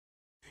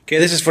Okay,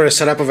 this is for a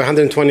setup of a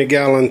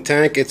 120-gallon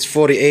tank. It's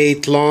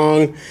 48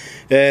 long,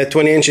 20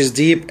 inches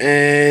deep,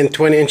 and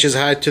 20 inches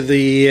high to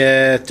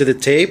the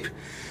tape.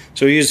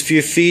 So we use a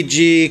few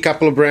Fiji,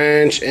 couple of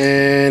branch,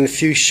 and a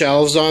few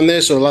shelves on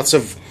there. So lots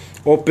of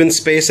open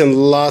space and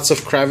lots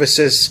of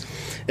crevices.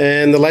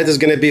 And the light is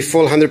going to be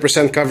full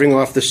 100% covering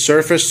off the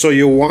surface. So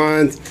you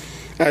want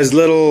as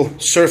little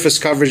surface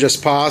coverage as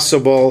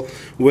possible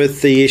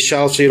with the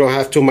shelf, so you don't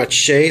have too much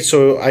shade.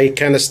 So I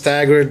kind of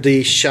staggered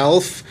the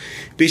shelf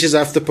pieces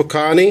after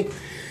Pocani.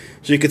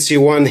 So you can see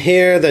one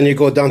here, then you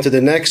go down to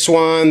the next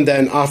one,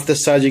 then off the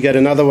side you get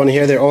another one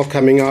here. They're all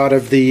coming out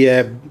of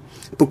the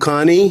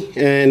Pocani,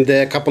 and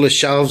a couple of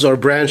shelves or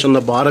branch on the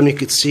bottom. You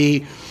could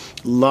see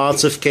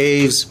lots of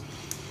caves,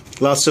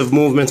 lots of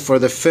movement for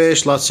the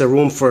fish, lots of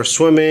room for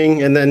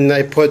swimming. And then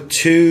I put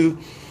two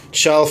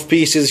shelf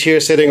pieces here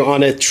sitting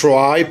on a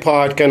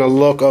tripod kind of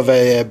look of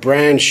a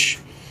branch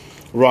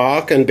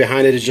rock, and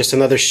behind it is just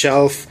another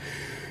shelf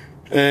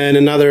and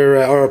another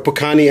or a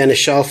Pocani and a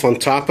shelf on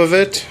top of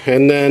it.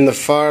 And then the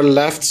far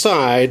left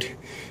side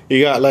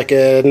you got like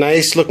a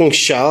nice looking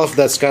shelf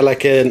that's got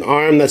like an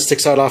arm that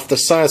sticks out off the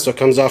side, so it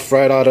comes off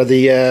right out of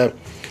the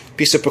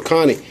piece of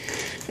Pocani.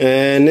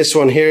 And this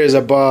one here is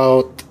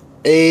about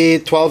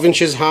 12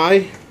 inches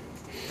high,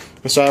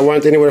 so I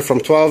went anywhere from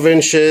 12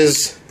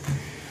 inches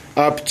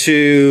up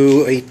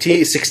to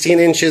 16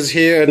 inches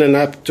here, and then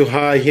up to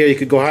high here. You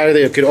could go higher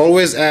there. You could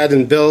always add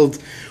and build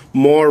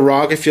more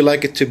rock if you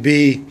like it to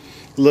be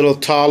a little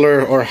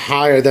taller or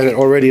higher than it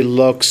already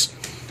looks.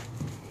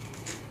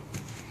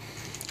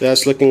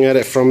 That's looking at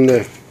it from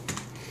the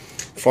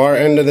far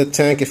end of the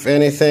tank. If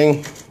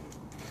anything,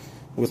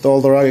 with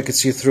all the rock you can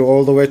see through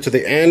all the way to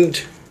the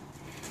end.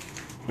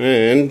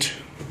 And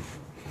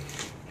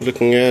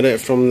looking at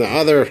it from the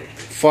other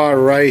far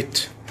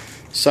right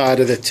side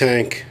of the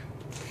tank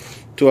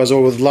to us,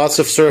 with lots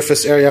of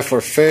surface area for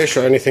fish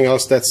or anything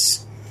else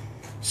that's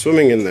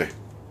swimming in there,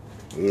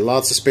 and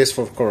lots of space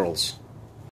for corals.